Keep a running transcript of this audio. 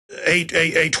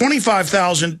a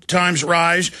 25,000 times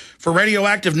rise for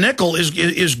radioactive nickel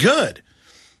is good.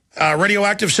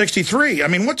 Radioactive 63. I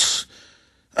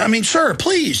mean, sir,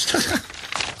 please.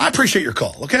 I appreciate your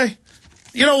call, okay?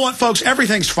 You know what, folks?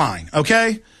 Everything's fine,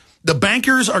 okay? The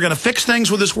bankers are going to fix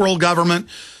things with this world government.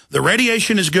 The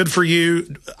radiation is good for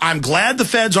you. I'm glad the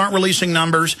feds aren't releasing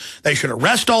numbers. They should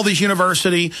arrest all these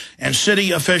university and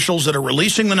city officials that are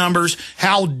releasing the numbers.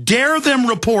 How dare them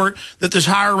report that this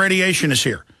higher radiation is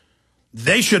here?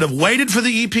 They should have waited for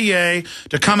the EPA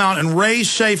to come out and raise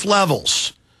safe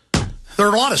levels. There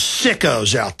are a lot of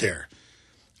sickos out there,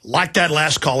 like that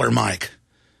last caller, Mike.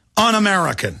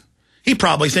 Un-American. He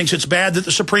probably thinks it's bad that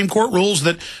the Supreme Court rules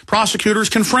that prosecutors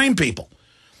can frame people.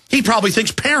 He probably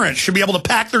thinks parents should be able to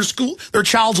pack their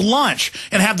child's lunch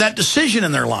and have that decision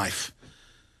in their life.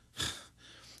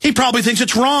 He probably thinks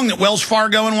it's wrong that Wells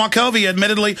Fargo and Wachovia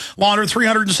admittedly laundered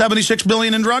 $376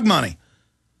 billion in drug money.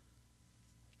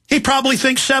 He probably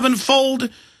thinks sevenfold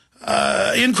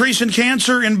increase in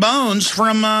cancer in bones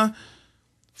from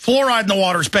fluoride in the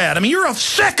water is bad. I mean, you're a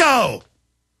sicko.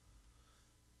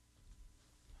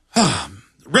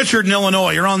 Richard in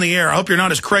Illinois, you're on the air. I hope you're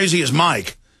not as crazy as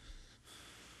Mike.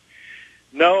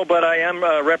 No, but I am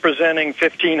representing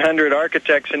 1,500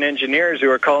 architects and engineers who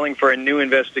are calling for a new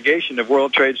investigation of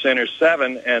World Trade Center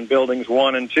 7 and buildings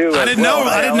 1 and 2. I didn't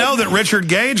know that Richard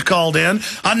Gage called in.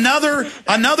 Another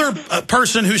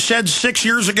person who said 6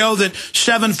 years ago that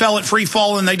 7 fell at free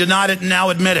fall and they denied it and now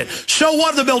admit it. So what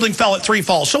if the building fell at free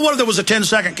fall? So what if there was a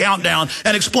 10-second countdown,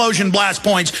 an explosion, blast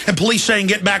points, and police saying,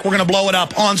 get back, we're going to blow it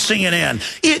up on CNN?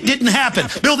 It didn't happen.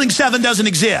 Building 7 doesn't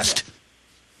exist.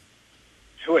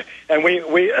 And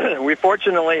we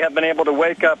fortunately have been able to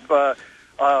wake up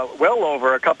well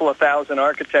over a couple of thousand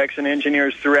architects and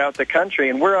engineers throughout the country,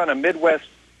 and we're on a Midwest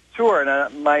tour.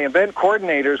 And my event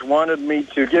coordinators wanted me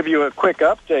to give you a quick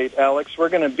update, Alex. We're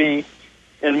going to be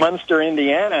in Munster,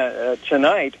 Indiana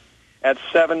tonight at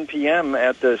 7 p.m.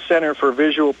 at the Center for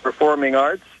Visual Performing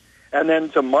Arts. And then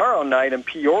tomorrow night in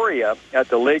Peoria at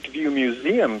the Lakeview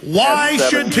Museum. Why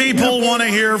should people want to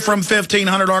hear from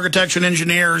 1,500 architects and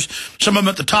engineers, some of them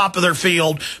at the top of their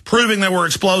field, proving there were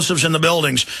explosives in the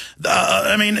buildings?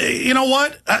 I mean, you know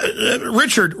what?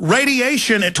 Richard,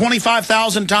 radiation at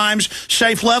 25,000 times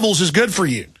safe levels is good for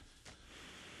you.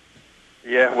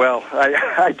 Yeah, well,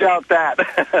 I doubt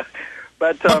that.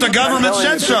 But the government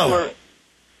said so.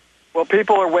 Well,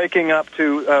 people are waking up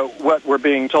to what we're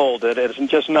being told. That it's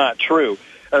just not true.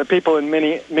 People in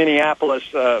Minneapolis,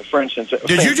 for instance.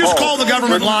 Did you just call the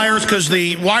government liars because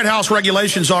the White House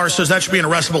regulations says that should be an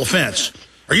arrestable offense?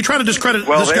 Are you trying to discredit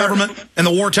this government and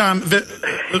the wartime?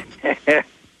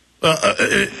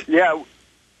 Yeah.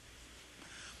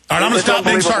 All right, I'm going to stop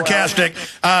being sarcastic.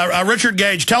 Richard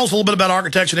Gage, tell us a little bit about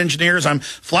architects and engineers. I'm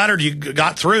flattered you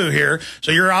got through here.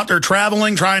 So you're out there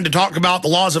traveling, trying to talk about the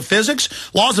laws of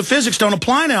physics. Laws of physics don't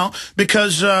apply now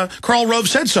because Karl Rove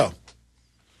said so.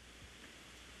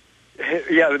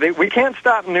 Yeah, we can't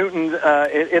stop Newton.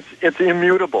 It's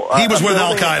immutable. He was with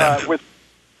Al-Qaeda.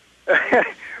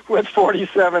 With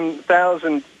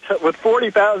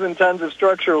 40,000 tons of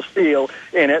structural steel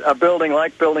in it, a building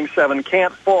like Building 7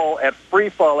 can't fall at free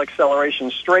fall acceleration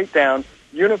straight down,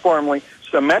 uniformly,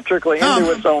 symmetrically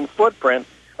into its own footprint.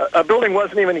 A building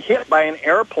wasn't even hit by an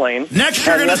airplane. Next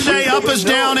you're going to say up is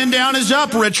down and down is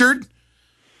up, Richard.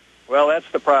 Well,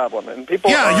 that's the problem. And people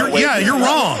you're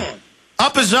wrong.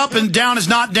 Up is up and down is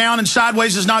not down and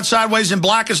sideways is not sideways and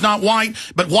black is not white,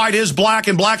 but white is black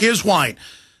and black is white.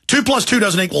 2 plus 2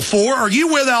 doesn't equal 4. Are you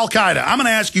with Al-Qaeda? I'm going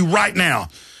to ask you right now.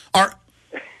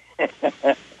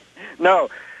 No,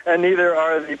 and neither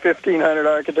are the 1,500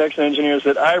 architects and engineers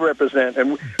that I represent.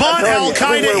 But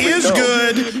Al-Qaeda is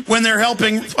good when they're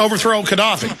helping overthrow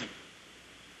Gaddafi.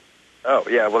 Oh,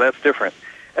 yeah, well, that's different.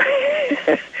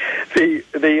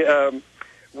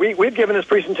 We've given this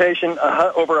presentation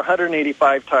over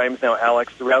 185 times now,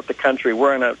 Alex, throughout the country.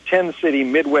 We're on a 10-city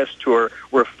Midwest tour.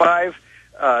 We're 5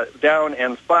 down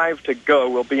and 5 to go.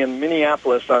 We'll be in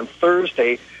Minneapolis on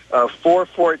Thursday,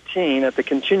 4/14 at the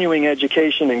Continuing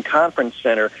Education and Conference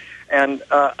Center. And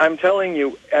I'm telling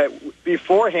you,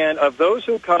 beforehand, of those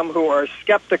who come who are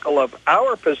skeptical of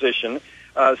our position,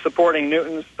 supporting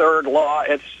Newton's third law,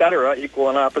 etc., equal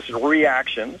and opposite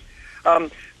reactions,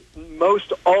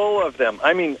 most all of them,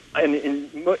 I mean,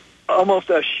 almost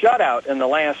a shutout in the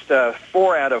last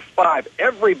 4 out of 5.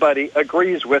 Everybody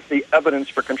agrees with the evidence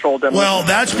for controlled demolition. Well,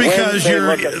 that's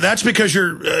because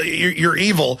you're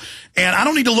evil, and I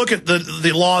don't need to look at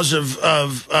the laws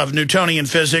of Newtonian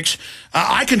physics.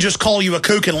 I can just call you a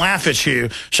kook and laugh at you,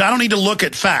 so I don't need to look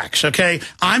at facts. Okay,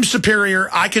 I'm superior.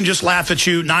 I can just laugh at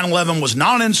you. 9/11 was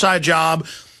not an inside job.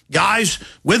 Guys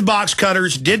with box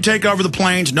cutters did take over the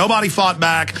planes. Nobody fought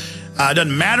back. It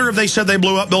doesn't matter if they said they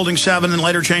blew up Building 7 and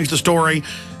later changed the story.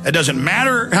 It doesn't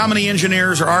matter how many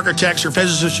engineers or architects or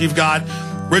physicists you've got.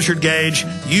 Richard Gage,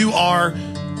 you are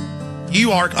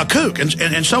a kook,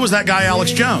 and so is that guy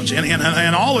Alex Jones, and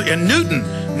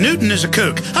Newton is a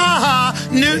kook. Ha ha,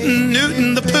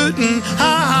 Newton the Putin. Ha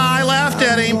ha, I laughed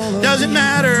at him. Doesn't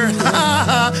matter. Ha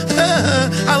ha,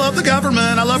 I love the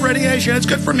government. I love radiation. It's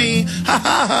good for me. Ha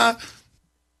ha ha.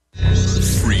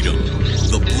 Freedom,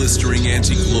 the blistering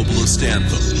anti-globalist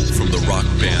anthem from the rock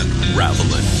band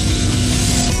Ravelin.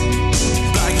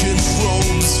 Back in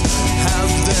Rhodes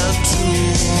have their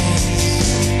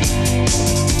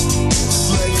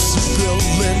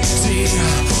flexibility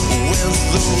with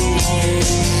the rules.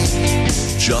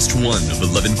 Just one of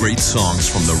 11 great songs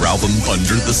from their album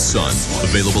Under the Sun,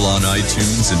 available on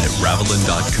iTunes and at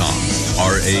Ravelin.com.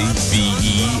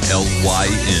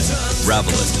 Ravelyn,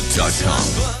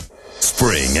 Ravelin.com.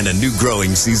 Spring and a new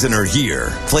growing season are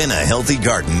here. Plan a healthy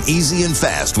garden easy and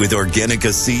fast with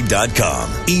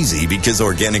OrganicaSeed.com. Easy because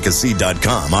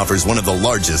OrganicaSeed.com offers one of the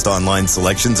largest online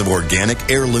selections of organic,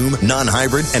 heirloom,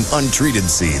 non-hybrid, and untreated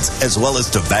seeds, as well as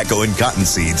tobacco and cotton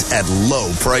seeds at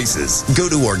low prices. Go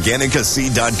to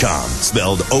OrganicaSeed.com,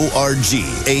 spelled O-R-G-A-N-I-C-A,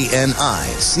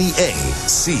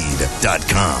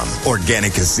 seed.com.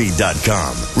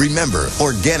 OrganicaSeed.com. Remember,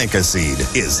 Organica Seed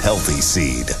is healthy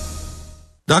seed.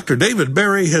 Dr. David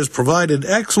Berry has provided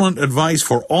excellent advice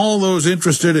for all those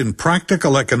interested in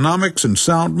practical economics and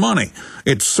sound money.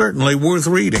 It's certainly worth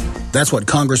reading. That's what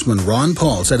Congressman Ron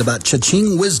Paul said about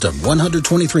Cha-Ching Wisdom,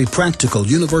 123 Practical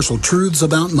Universal Truths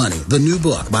About Money, the new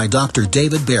book by Dr.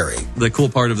 David Berry. The cool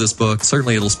part of this book,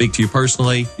 certainly it'll speak to you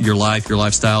personally, your life, your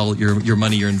lifestyle, your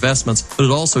money, your investments, but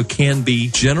it also can be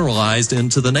generalized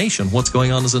into the nation. What's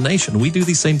going on as a nation? We do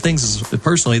these same things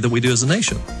personally that we do as a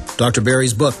nation. Dr.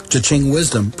 Berry's book, Cha-Ching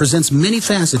Wisdom, presents many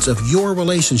facets of your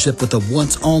relationship with the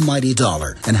once almighty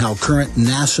dollar and how current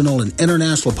national and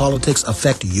international politics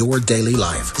affect your daily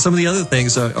life. Some of the other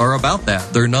things are about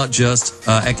that. They're not just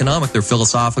economic, they're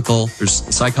philosophical. There's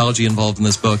psychology involved in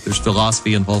this book. There's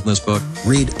philosophy involved in this book.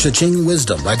 Read Cha-Ching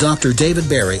Wisdom by Dr. David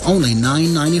Berry, only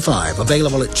 $9.95,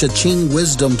 available at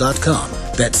chachingwisdom.com.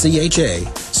 That's C-H-A-C-H-I-N-G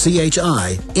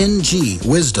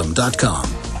wisdom.com.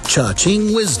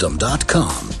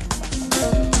 chachingwisdom.com.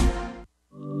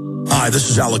 Hi, this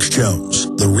is Alex Jones.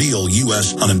 The real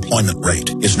U.S. unemployment rate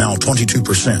is now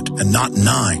 22% and not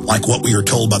 9% like what we are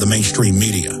told by the mainstream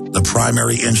media. The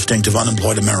primary instinct of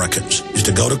unemployed Americans is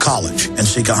to go to college and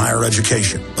seek a higher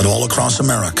education. But all across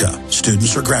America,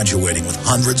 students are graduating with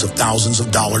hundreds of thousands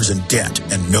of dollars in debt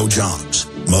and no jobs.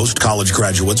 Most college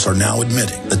graduates are now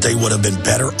admitting that they would have been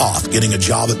better off getting a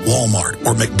job at Walmart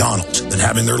or McDonald's than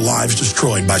having their lives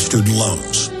destroyed by student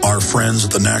loans. Our friends at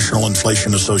the National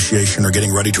Inflation Association are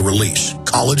getting ready to release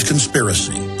College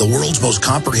Conspiracy, the world's most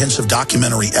comprehensive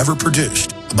documentary ever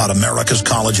produced about America's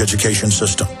college education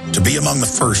system. To be among the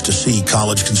first to see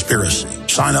College Conspiracy,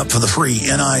 sign up for the free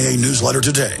NIA newsletter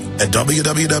today at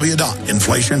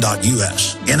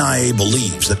www.inflation.us. NIA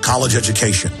believes that college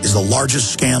education is the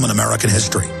largest scam in American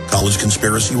history. College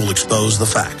Conspiracy will expose the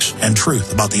facts and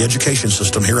truth about the education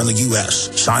system here in the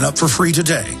U.S. Sign up for free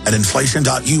today at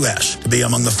inflation.us to be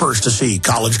among the first to see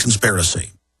College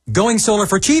Conspiracy. Going solar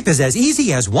for cheap is as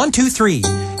easy as 1, 2, 3.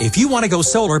 If you want to go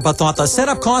solar but thought the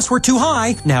setup costs were too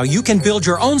high, now you can build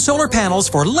your own solar panels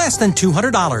for less than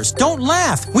 $200. Don't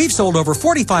laugh. We've sold over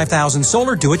 45,000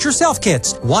 solar do-it-yourself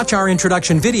kits. Watch our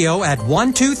introduction video at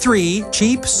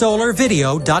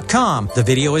 123cheapsolarvideo.com. The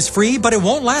video is free, but it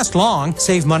won't last long.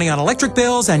 Save money on electric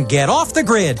bills and get off the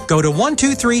grid. Go to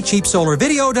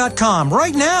 123cheapsolarvideo.com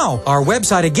right now. Our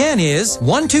website again is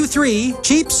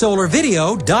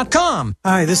 123cheapsolarvideo.com.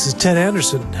 Hi, this is Ted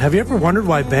Anderson. Have you ever wondered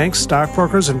why banks,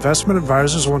 stockbrokers, investment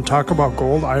advisors won't talk about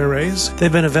gold IRAs?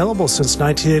 They've been available since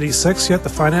 1986, yet the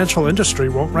financial industry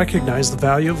won't recognize the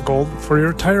value of gold for your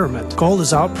retirement. Gold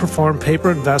has outperformed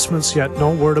paper investments, yet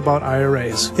no word about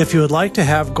IRAs. If you would like to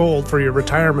have gold for your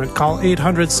retirement, call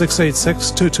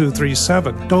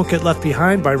 800-686-2237. Don't get left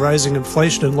behind by rising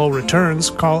inflation and low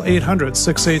returns. Call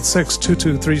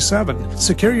 800-686-2237.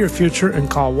 Secure your future and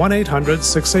call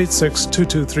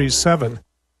 1-800-686-2237.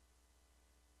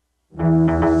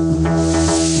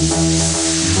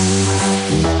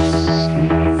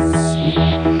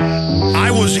 I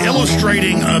was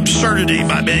illustrating absurdity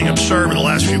by being absurd with the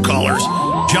last few callers.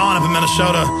 John up in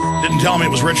Minnesota didn't tell me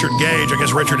it was Richard Gage. I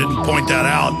guess Richard didn't point that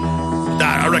out.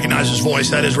 I recognize his voice.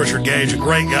 That is Richard Gage, a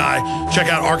great guy. Check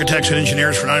out Architects and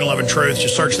Engineers for 9/11 Truth.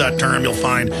 Just search that term. You'll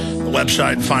find the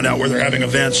website and find out where they're having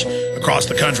events across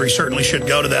the country. Certainly should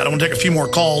go to that. I want to take a few more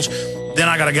calls. Then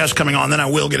I got a guest coming on. Then I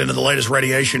will get into the latest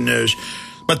radiation news.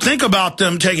 But think about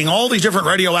them taking all these different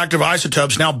radioactive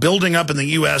isotopes now building up in the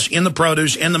U.S., in the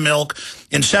produce, in the milk,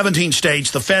 in 17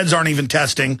 states. The feds aren't even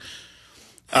testing.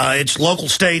 It's local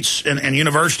states and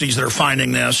universities that are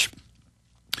finding this.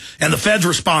 And the Fed's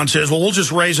response is, well, we'll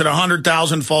just raise it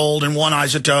 100,000-fold in one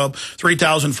isotope,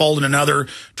 3,000-fold in another,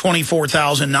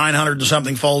 24,900 and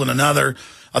something fold in another,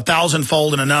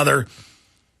 1,000-fold in another.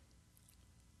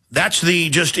 That's the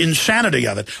just insanity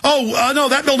of it. Oh, no,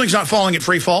 that building's not falling at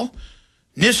free fall.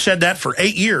 NIST said that for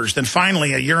 8 years. Then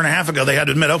finally, a year and a half ago, they had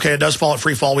to admit, okay, it does fall at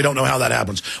free fall. We don't know how that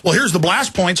happens. Well, here's the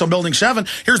blast points on Building 7.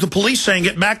 Here's the police saying,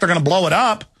 get back, they're going to blow it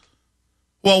up.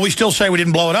 Well, we still say we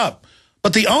didn't blow it up.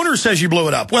 But the owner says you blew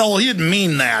it up. Well, he didn't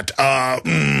mean that.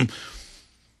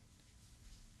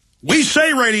 We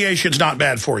say radiation's not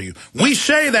bad for you. We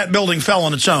say that building fell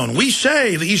on its own. We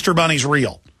say the Easter Bunny's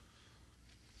real.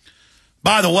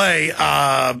 By the way,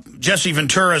 Jesse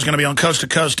Ventura is going to be on Coast to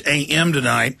Coast AM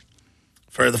tonight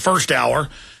for the first hour.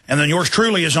 And then yours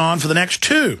truly is on for the next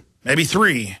 2, maybe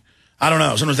 3. I don't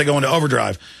know. Sometimes they go into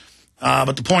overdrive.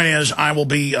 But the point is, I will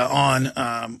be on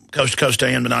Coast to Coast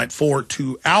AM tonight for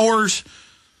 2 hours.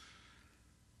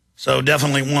 So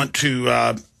definitely want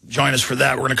to join us for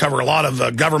that. We're going to cover a lot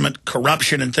of government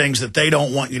corruption and things that they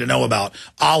don't want you to know about,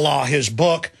 a la his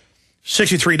book,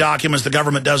 63 documents the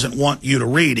government doesn't want you to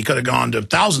read. He could have gone to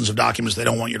thousands of documents they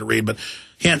don't want you to read, but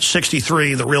hence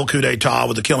 63, the real coup d'etat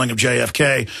with the killing of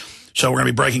JFK. So we're going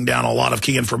to be breaking down a lot of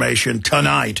key information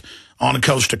tonight on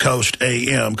Coast to Coast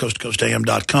AM,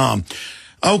 coasttocoastam.com.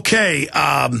 Okay,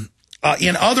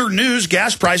 in other news,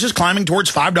 gas prices climbing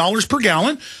towards $5 per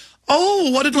gallon. Oh,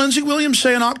 what did Lindsey Williams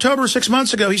say in October 6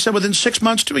 months ago? He said within 6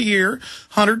 months to a year,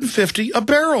 $150 a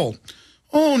barrel.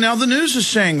 Oh, now the news is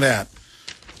saying that.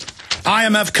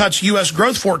 IMF cuts U.S.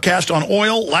 growth forecast on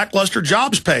oil, lackluster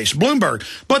jobs pace. Bloomberg.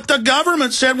 But the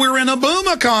government said we're in a boom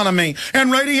economy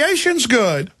and radiation's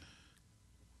good.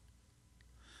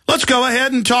 Let's go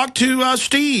ahead and talk to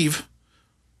Steve.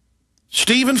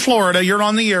 Steve in Florida, you're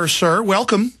on the air, sir.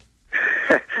 Welcome.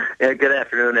 Yeah, good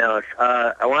afternoon, Alex.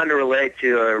 I wanted to relate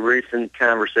to a recent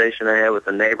conversation I had with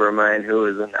a neighbor of mine who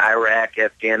is an Iraq,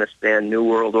 Afghanistan, New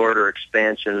World Order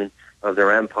expansion of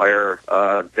their empire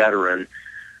veteran.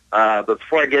 But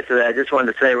before I get to that, I just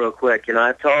wanted to say real quick,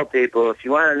 I've told people, if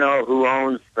you want to know who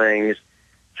owns things,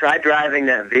 try driving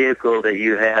that vehicle that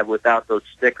you have without those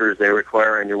stickers they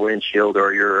require on your windshield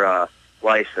or your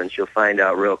license. You'll find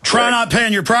out real quick. Try not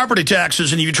paying your property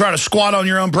taxes, and you try to squat on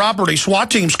your own property. SWAT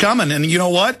team's coming, and you know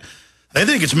what? They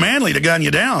think it's manly to gun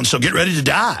you down, so get ready to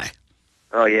die.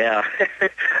 Oh, yeah.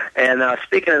 And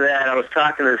speaking of that, I was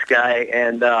talking to this guy,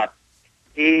 and I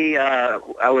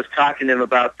was talking to him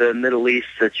about the Middle East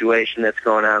situation that's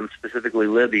going on, specifically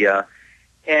Libya.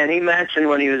 And he mentioned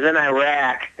when he was in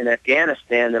Iraq and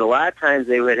Afghanistan that a lot of times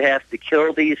they would have to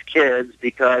kill these kids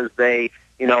because they,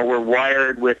 were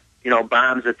wired with,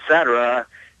 bombs, etc.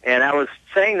 And I was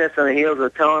saying this on the heels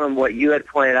of telling him what you had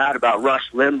pointed out about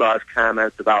Rush Limbaugh's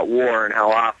comments about war and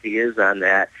how off he is on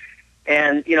that.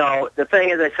 And, the thing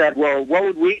is, I said, well, what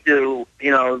would we do,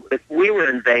 if we were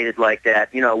invaded like that?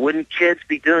 Wouldn't kids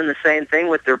be doing the same thing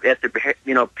with their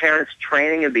parents'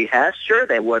 training and behest? Sure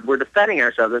they would. We're defending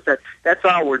ourselves. I said, that's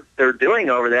all they're doing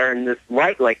over there, and this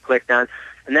light clicked on.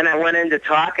 And then I went into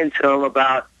talking to him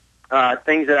about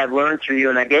things that I've learned through you,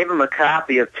 and I gave him a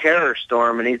copy of Terror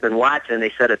Storm, and he's been watching, and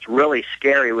he said it's really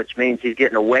scary, which means he's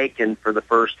getting awakened for the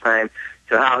first time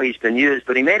to how he's been used.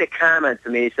 But he made a comment to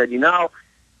me. He said,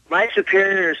 my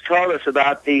superiors told us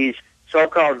about these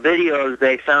so-called videos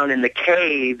they found in the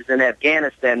caves in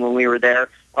Afghanistan when we were there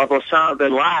of Osama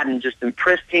bin Laden just in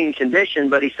pristine condition.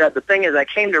 But he said, the thing is, I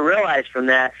came to realize from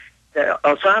that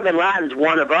Osama bin Laden's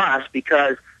one of us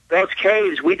because those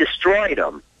caves, we destroyed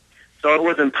them. So it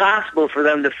was impossible for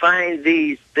them to find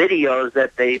these videos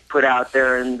that they put out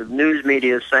there and the news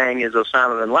media is saying is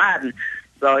Osama bin Laden.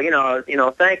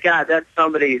 So, thank God that's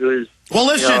somebody who's... Well,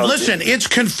 listen, it's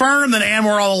confirmed that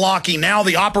Anwar al-Awlaki, now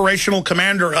the operational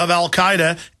commander of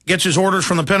al-Qaeda, gets his orders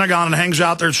from the Pentagon and hangs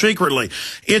out there secretly.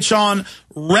 It's on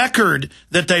record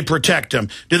that they protect him.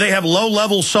 Do they have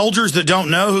low-level soldiers that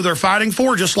don't know who they're fighting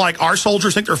for, just like our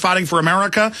soldiers think they're fighting for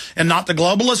America and not the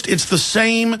globalists? It's the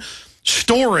same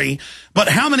story, but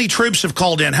how many troops have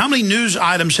called in? How many news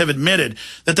items have admitted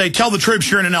that they tell the troops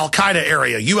you're in an al-Qaeda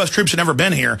area? U.S. troops have never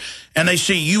been here, and they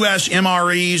see U.S.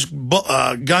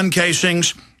 MREs, gun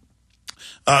casings,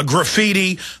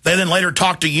 graffiti. They then later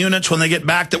talk to units when they get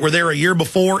back that were there a year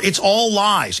before. It's all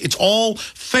lies. It's all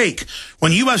fake.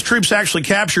 When U.S. troops actually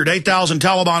captured 8,000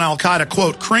 Taliban al-Qaeda,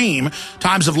 quote, cream,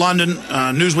 Times of London,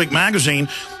 Newsweek magazine,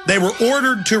 they were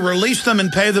ordered to release them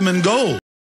and pay them in gold.